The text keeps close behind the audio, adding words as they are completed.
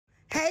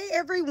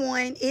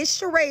everyone,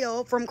 it's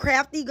Sherelle from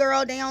Crafty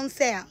Girl Down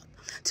South.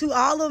 To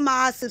all of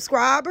my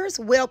subscribers,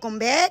 welcome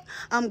back.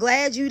 I'm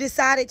glad you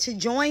decided to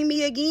join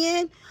me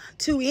again.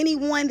 To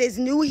anyone that's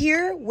new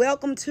here,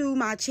 welcome to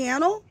my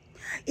channel.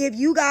 If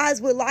you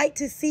guys would like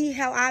to see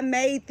how I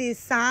made this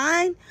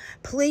sign,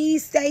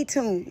 please stay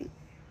tuned.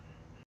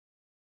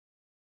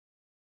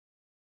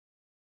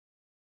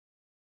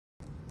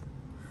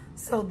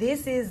 So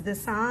this is the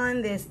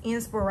sign that's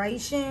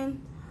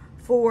inspiration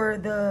for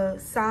the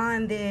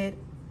sign that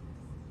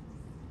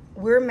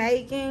we're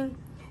making.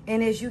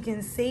 And as you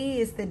can see,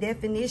 it's the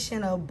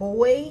definition of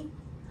boy.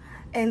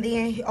 And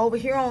then over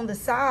here on the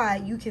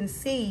side, you can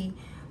see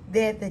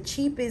that the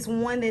cheapest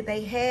one that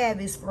they have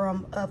is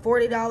from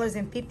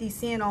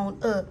 $40.50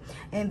 on up.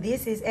 And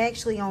this is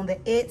actually on the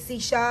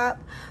Etsy shop.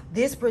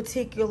 This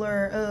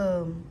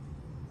particular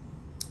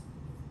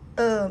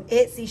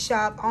Etsy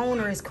shop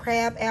owner is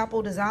Crab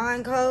Apple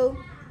Design Co.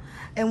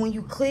 And when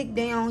you click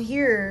down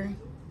here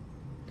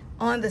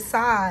on the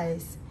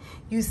size,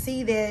 you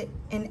see that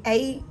an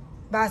 8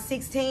 by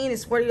 16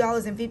 is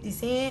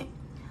 $40.50.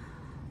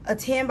 A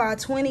 10 by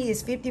 20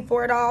 is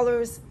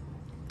 $54.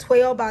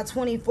 12 by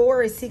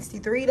 24 is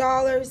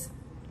 $63.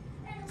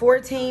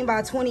 14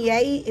 by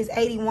 28 is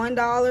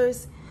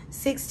 $81.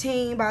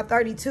 16 by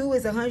 32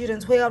 is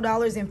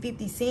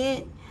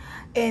 $112.50.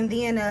 And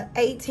then a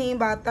 18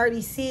 by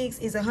 36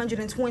 is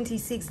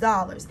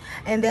 $126.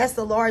 And that's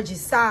the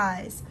largest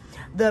size.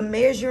 The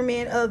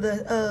measurement of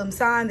the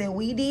sign that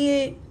we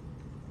did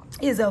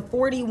is a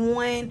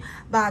 41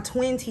 by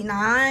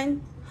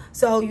 29.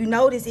 So you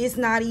notice it's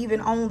not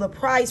even on the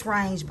price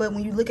range. But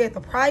when you look at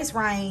the price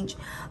range,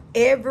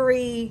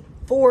 every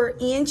 4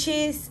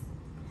 inches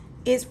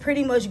is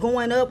pretty much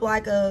going up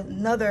like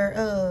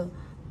another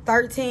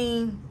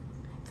 $13,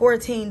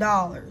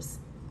 $14.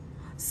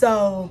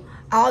 So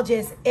I'll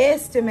just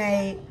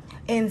estimate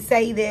and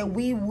say that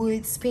we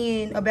would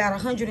spend about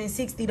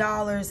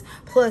 $160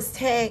 plus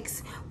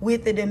tax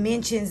with the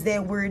dimensions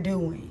that we're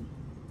doing.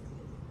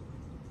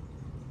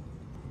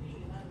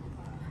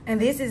 And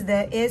this is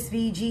the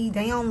SVG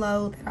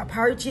download that I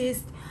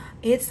purchased.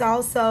 It's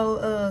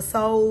also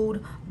sold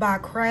by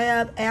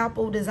Crab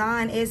Apple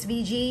Design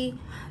SVG,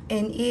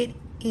 and it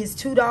is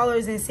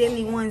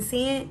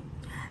 $2.71.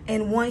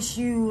 And once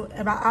you,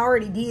 I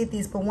already did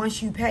this, but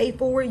once you pay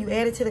for it, you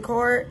add it to the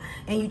cart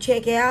and you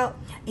check out,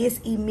 it's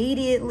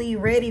immediately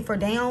ready for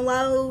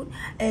download.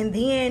 And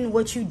then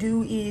what you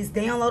do is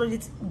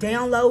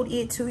download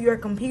it to your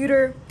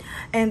computer,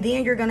 and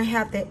then you're gonna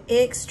have to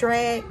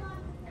extract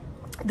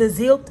the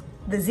zipped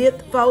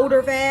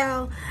folder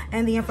file,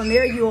 and then from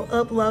there you'll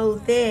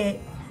upload that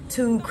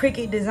to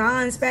Cricut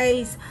Design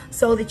Space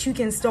so that you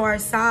can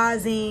start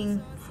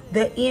sizing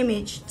the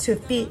image to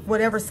fit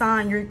whatever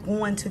sign you're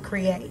going to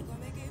create.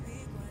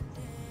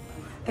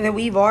 And then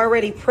we've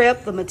already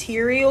prepped the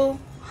material.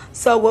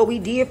 So what we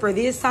did for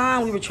this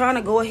sign, we were trying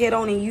to go ahead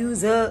on and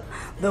use up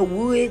the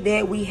wood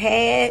that we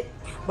had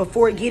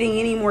before getting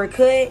any more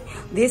cut.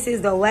 This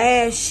is the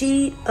last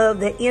sheet of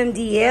the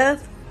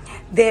MDF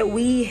that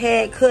we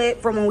had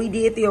cut from when we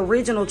did the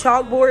original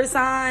chalkboard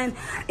sign.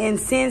 And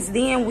since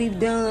then, we've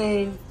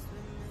done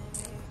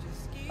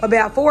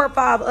about 4 or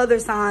 5 other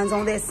signs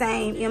on that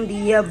same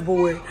MDF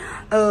board.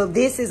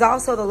 This is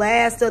also the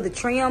last of the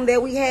trim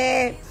that we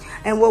had.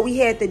 And what we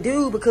had to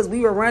do, because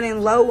we were running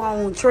low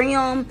on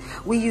trim,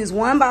 we used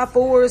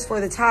 1x4s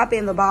for the top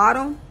and the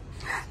bottom.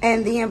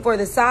 And then for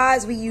the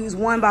sides, we use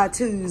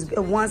 1x2s.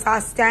 Once I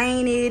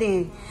stain it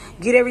and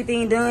get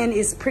everything done,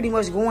 it's pretty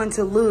much going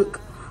to look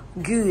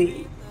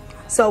good.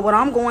 So what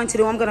I'm going to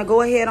do, I'm going to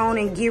go ahead on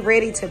and get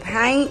ready to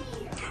paint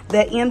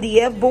the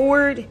MDF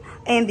board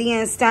and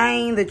then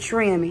stain the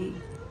trimming.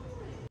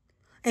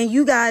 And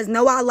you guys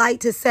know I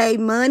like to save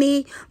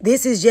money.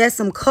 This is just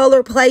some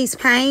color place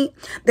paint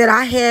that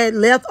I had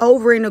left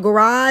over in the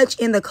garage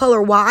in the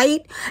color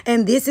white.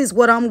 And this is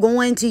what I'm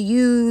going to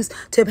use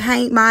to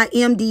paint my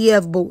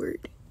MDF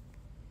board.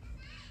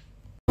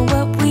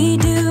 What we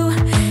do,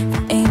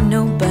 there ain't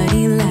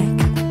nobody like,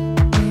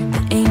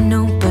 there ain't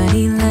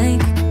nobody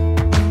like.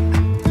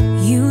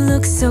 You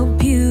look so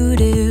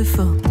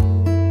beautiful,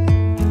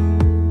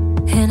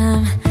 and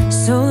I'm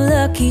so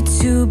lucky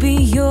to be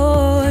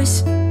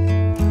yours.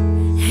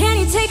 And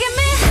you're taking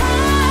me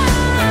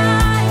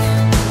high.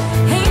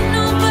 Ain't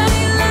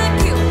nobody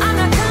like you. I'm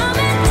not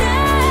coming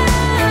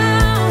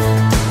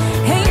down.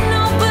 Ain't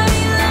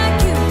nobody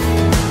like you.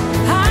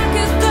 I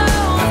could go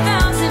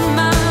 1,000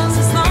 miles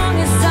as long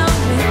as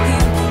I'm with you.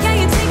 Yeah,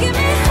 you're taking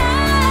me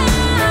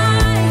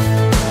high.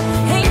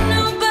 Ain't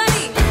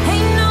nobody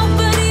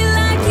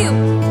like you.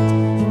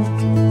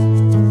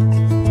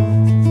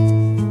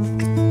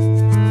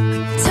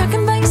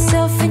 Talking by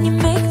yourself and you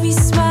make me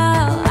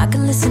smile. I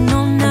can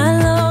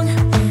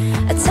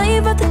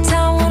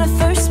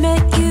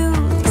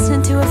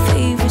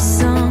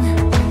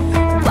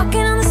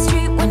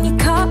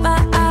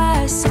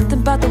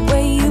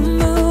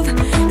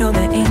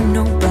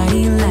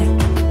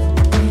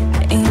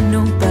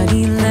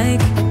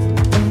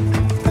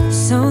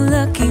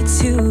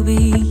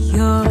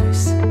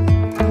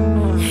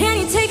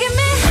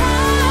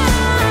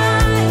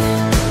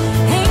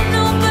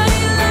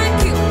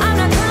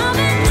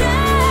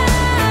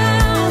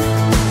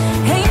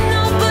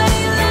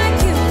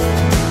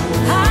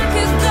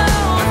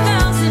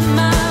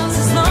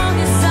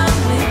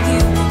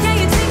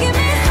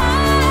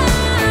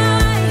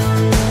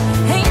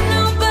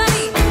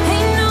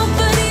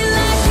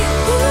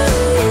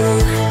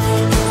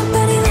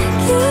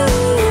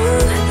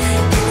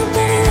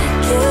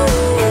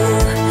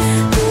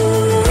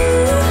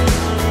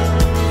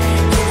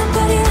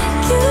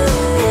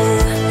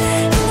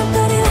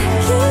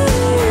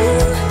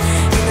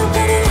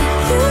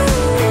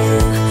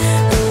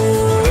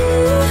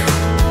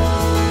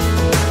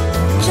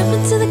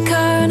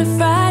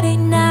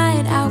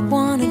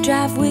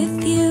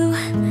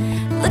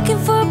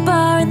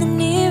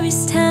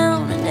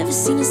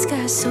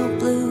so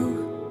blue.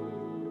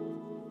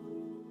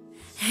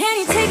 And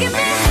you're taking me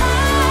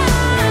high.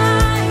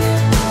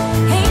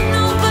 Ain't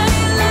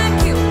nobody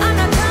like you. I'm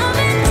not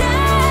coming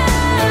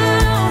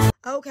down.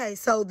 Okay,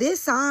 so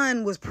this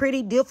sign was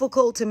pretty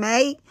difficult to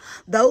make.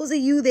 Those of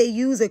you that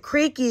use a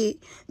Cricut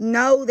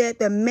know that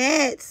the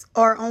mats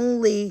are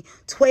only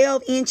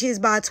 12 inches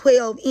by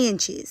 12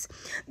 inches.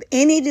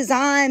 Any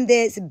design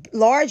that's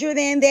larger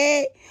than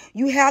that,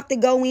 you have to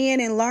go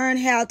in and learn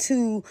how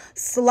to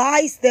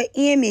slice the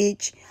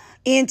image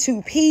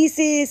into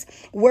pieces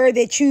where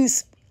that you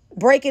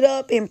break it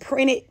up and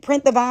print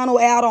the vinyl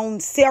out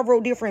on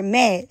several different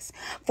mats.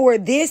 For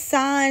this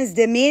sign's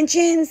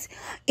dimensions,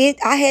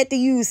 I had to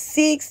use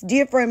 6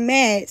 different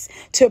mats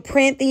to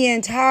print the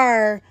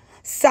entire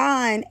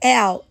sign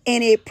out,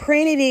 and it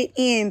printed it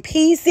in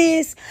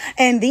pieces,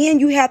 and then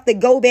you have to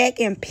go back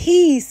and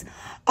piece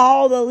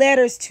all the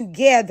letters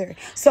together.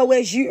 So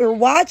as you're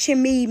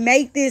watching me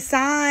make this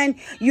sign,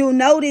 you'll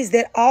notice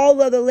that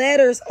all of the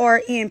letters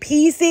are in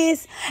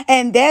pieces,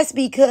 and that's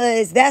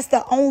because that's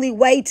the only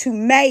way to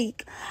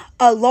make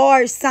a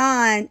large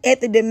sign at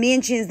the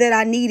dimensions that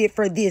I needed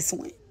for this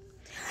one.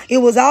 It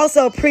was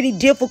also pretty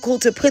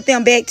difficult to put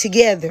them back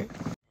together.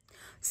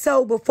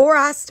 So before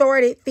I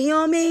started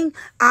filming,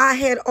 I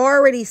had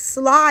already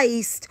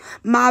sliced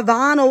my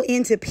vinyl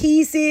into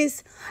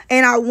pieces,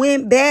 and I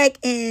went back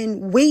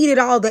and weeded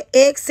all the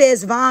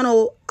excess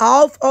vinyl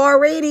off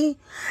already.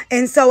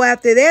 And so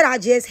after that, I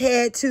just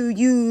had to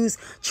use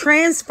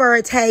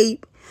transfer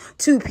tape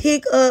to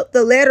pick up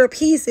the letter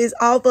pieces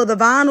off of the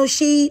vinyl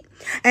sheet.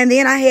 And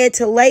then I had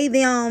to lay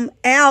them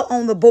out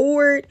on the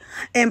board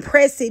and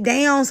press it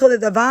down so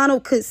that the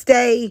vinyl could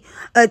stay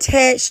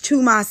attached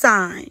to my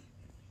sign.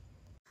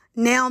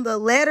 Now, the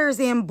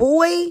letters in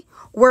boy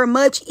were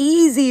much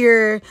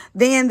easier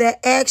than the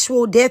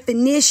actual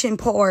definition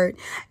part.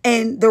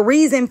 And the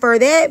reason for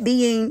that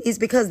being is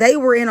because they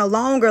were in a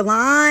longer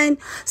line.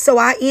 So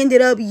I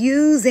ended up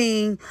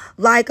using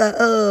like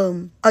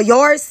a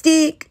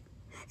yardstick,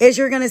 as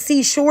you're going to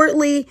see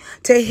shortly,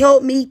 to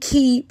help me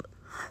keep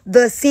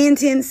the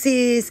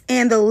sentences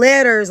and the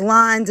letters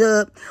lined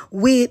up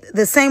with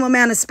the same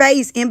amount of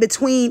space in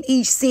between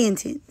each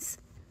sentence.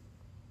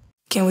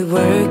 Can we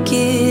work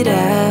it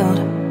out?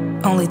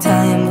 Only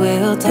time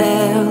will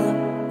tell.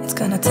 It's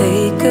gonna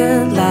take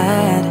a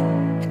lot,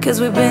 'cause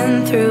we've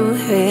been through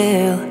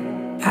hell.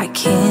 I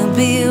can't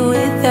be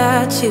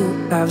without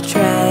you. I've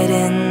tried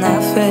and I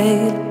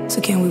failed.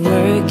 So can we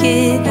work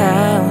it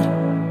out?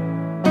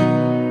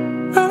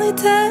 Only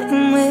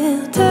time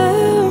will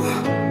tell.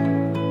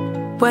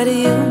 Why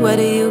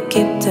do you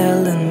keep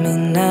telling me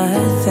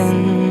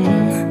nothing?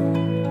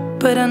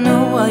 But I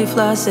know all your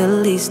flaws, at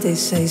least they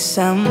say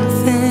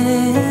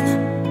something.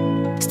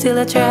 Still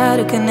I try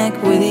to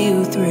connect with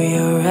you through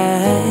your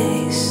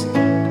eyes.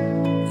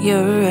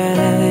 Your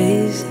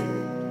eyes.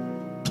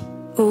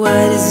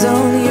 What is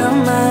on your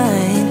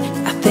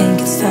mind? I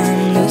think it's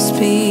time to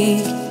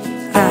speak.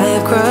 I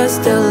have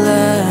crossed the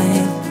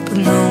line, but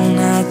no,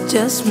 not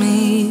just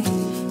me.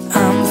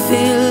 I'm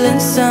feeling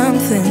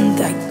something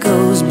that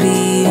goes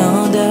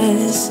beyond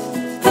us.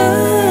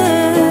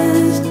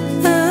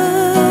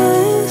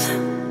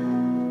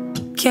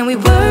 Can we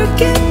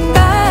work it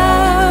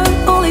out?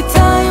 Only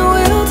time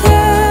will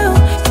tell.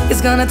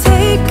 It's gonna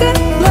take a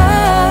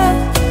lot,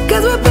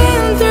 'cause we've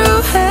been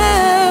through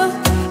hell.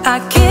 I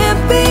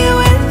can't be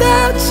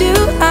without you.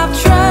 I've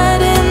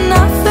tried and I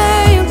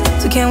failed.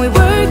 So can we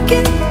work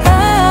it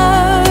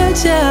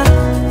out? Yeah.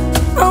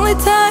 Only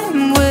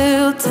time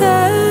will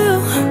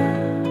tell.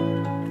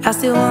 I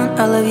still want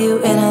all of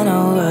you, and I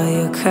know all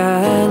your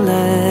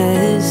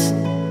colors.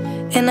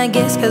 And I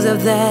guess 'cause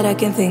of that I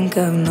can think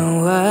of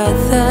no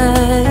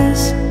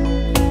others.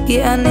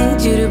 Yeah, I need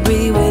you to breathe.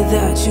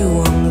 Without you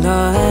I'm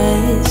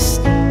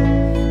lost.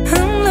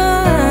 I'm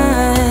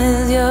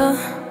lost, yeah.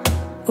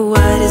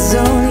 What is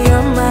on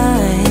your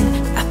mind?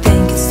 I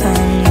think it's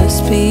time to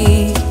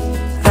speak.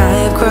 I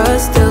have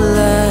crossed the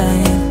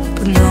line,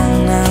 but no,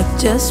 not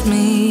just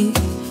me.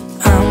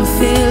 I'm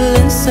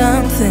feeling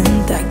something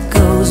that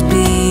goes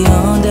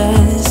beyond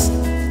us.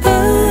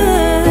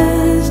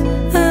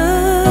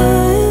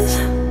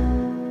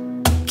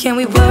 Can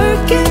we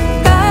work it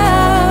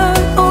out?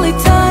 Only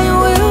time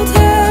will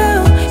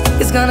tell.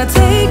 It's gonna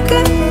take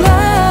a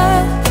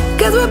lot,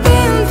 'cause we've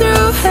been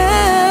through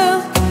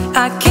hell.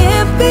 I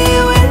can't be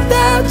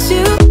without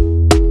you.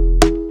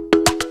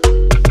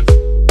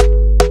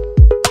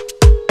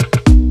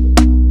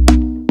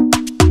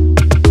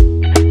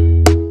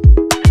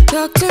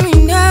 Talk to me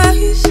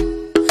nice,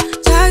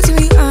 talk to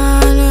me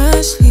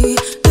honestly.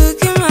 Look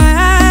in my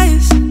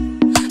eyes,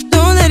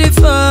 don't let it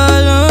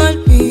fall on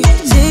me.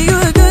 Say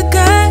you're a good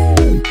guy,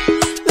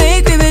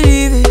 make me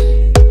believe it.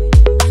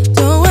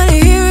 Don't wanna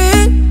hear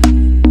it,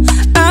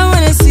 I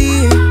wanna see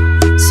it.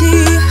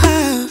 See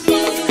how.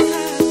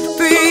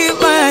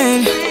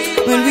 Rewind,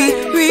 when we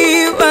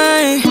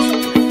rewind,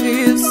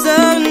 feels so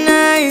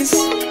nice.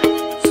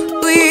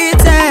 With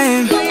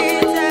time,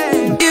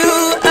 you,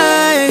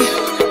 I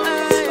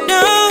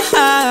know I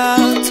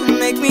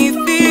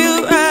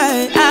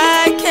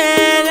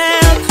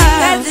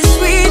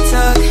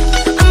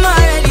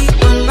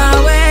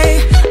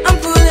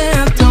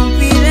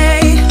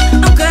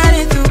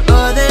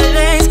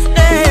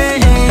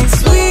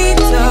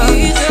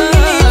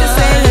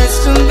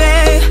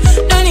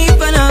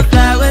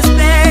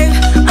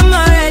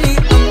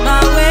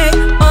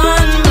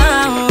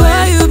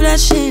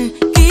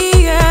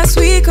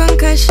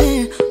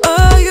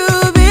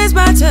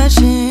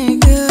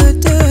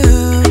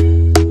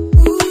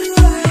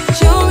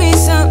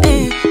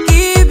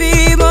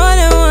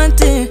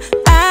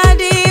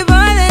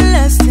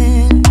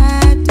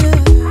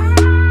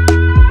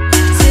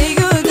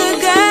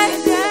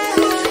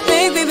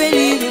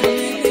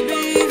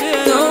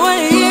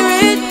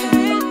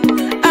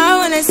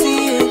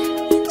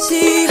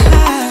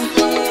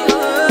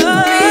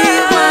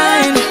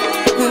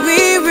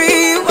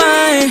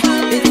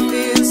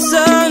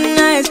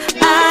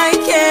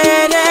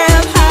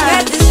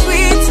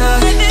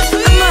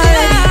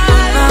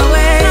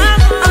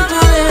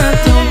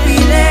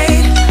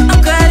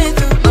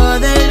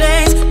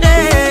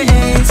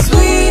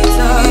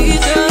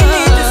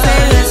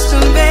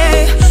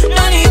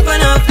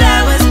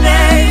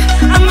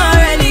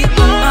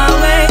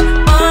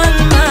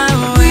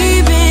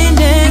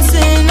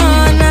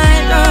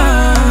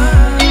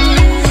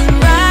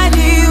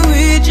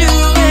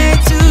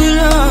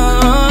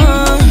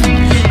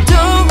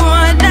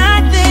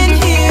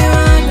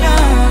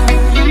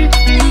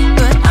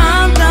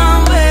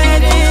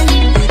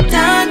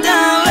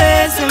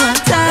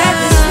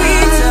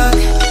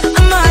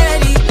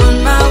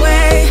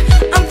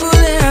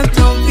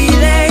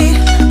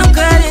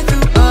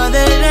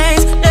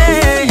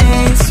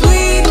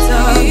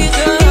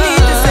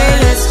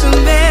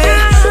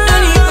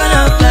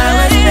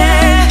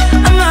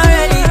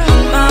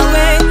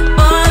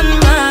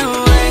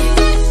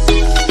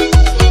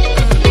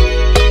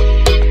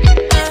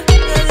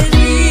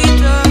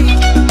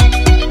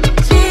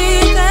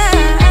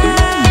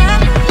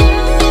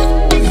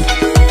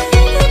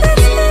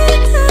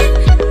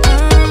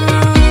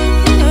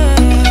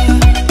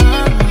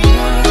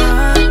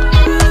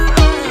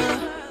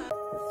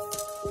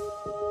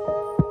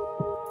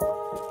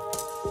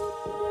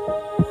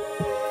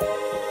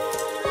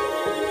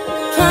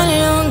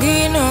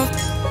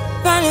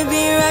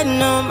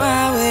riding on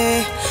my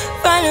way.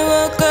 Finally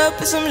woke up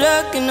with some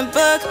luck in the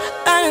book.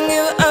 I don't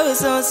give a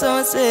what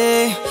someone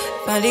say.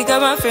 Finally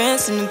got my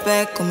friends in the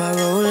back on my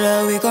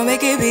roller. We gon'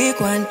 make it big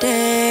one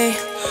day.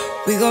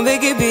 We gon'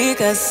 make it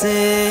big, I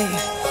say.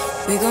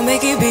 We gon'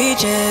 make it big,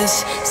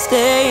 just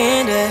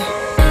stay in there.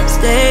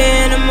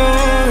 Stay in the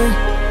moment.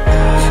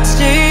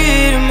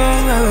 Stay in the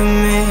moment with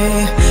me.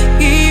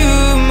 Give you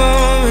a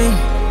moment.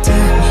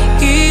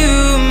 Give you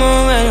a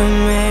moment with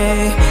me.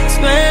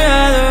 Smell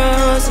all the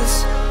roses.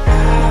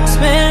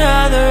 Smell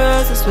all the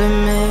roses with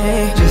me.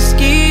 Just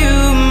give you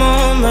a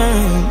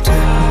moment.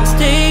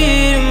 Stay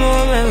in the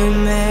moment with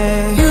me.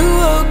 You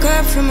woke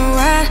up from a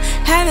while.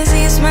 Haven't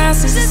seen you smile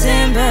since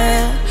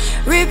December.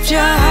 Ripped your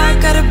heart,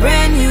 got a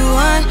brand new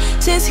one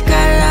since you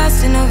got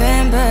lost in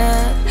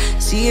November.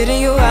 See it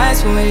in your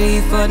eyes when we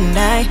leave for the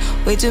night.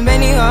 Way too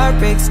many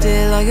heartbreaks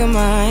still on your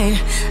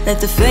mind. Let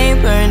the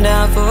flame burn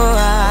down for a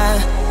while.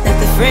 Let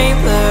the flame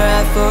blur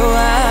out for a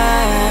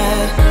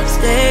while.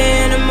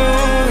 Stay in the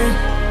moment.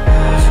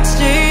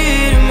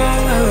 Stay in the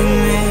moment with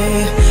me.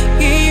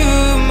 Give you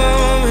a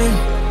moment.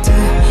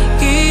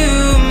 Give you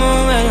a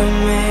moment with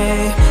me.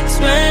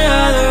 Smell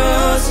all the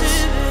roses.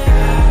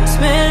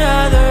 Smell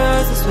all the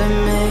roses with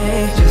me.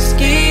 Just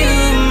give you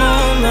a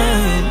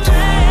moment.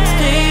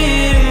 Stay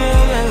in the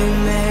moment with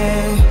me.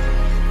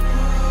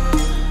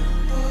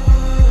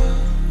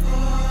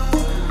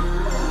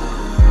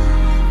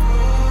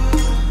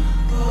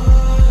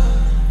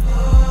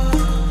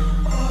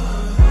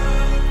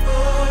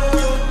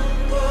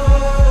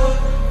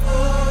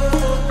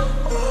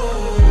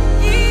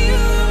 Give you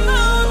a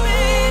moment.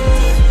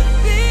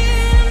 Stay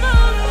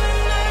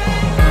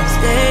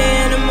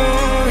in the moment with me. Stay in the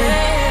moment.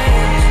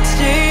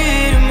 Stay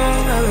in the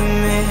moment with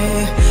me.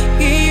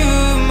 Give you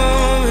a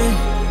moment.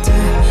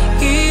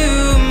 Give you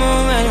a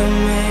moment with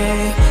me.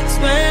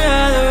 Smell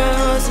all the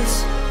roses.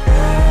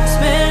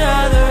 Smell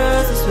all the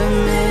roses with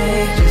me.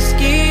 Just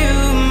give you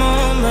a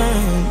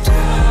moment.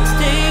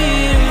 Stay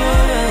in the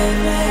moment with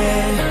me.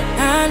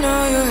 I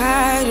know you're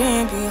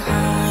hiding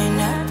behind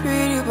that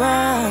pretty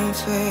brown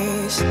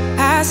face.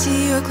 I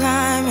see you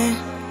climbing.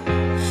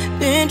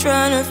 Been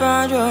trying to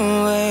find your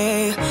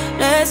way.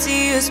 Let's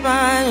see you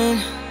smiling.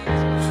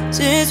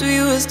 Since we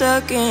were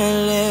stuck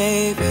in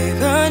LA, babe,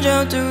 come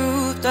jump the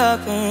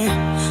rooftop and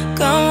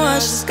come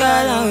watch the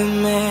skyline with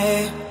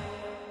me.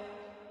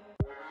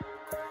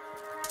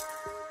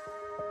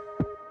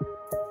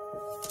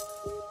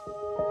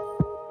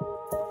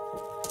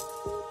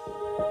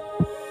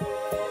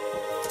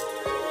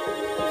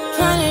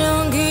 Finally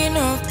don't get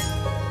no.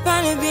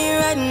 Finally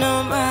been riding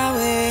on my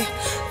way.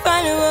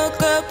 Finally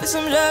woke up with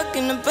some luck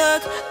in the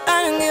book.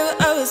 I don't give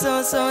a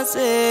what someone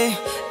say.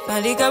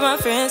 Finally got my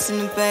friends in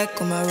the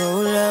back on my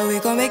roller. We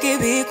gon' make it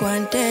big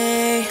one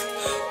day.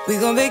 We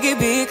gon' make it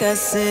big, I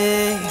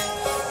say.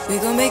 We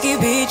gon' make it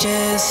big,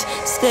 just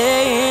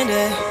stay in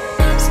there.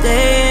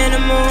 Stay in the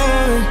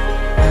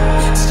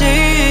moment.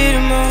 Stay in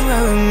the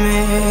moment with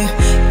me.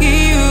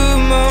 Give you a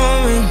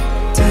moment.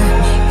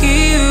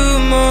 Give you a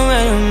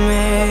moment with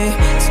me.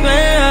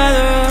 Smell all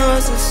the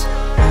roses.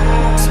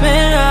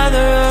 Smell all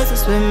the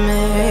roses with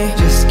me.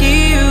 Just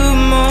give you a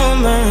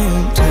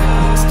moment.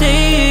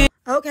 Stay.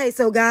 Okay,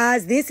 so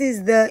guys, this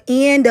is the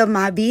end of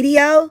my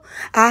video.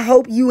 I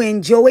hope you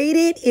enjoyed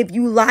it. If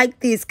you like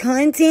this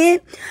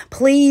content,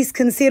 please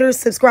consider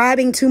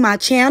subscribing to my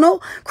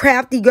channel,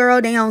 Crafty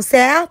Girl Down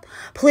South.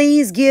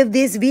 Please give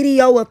this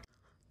video a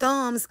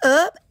thumbs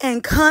up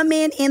and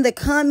comment in the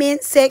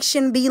comment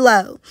section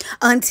below.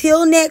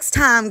 Until next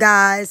time,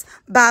 guys,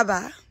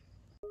 bye-bye.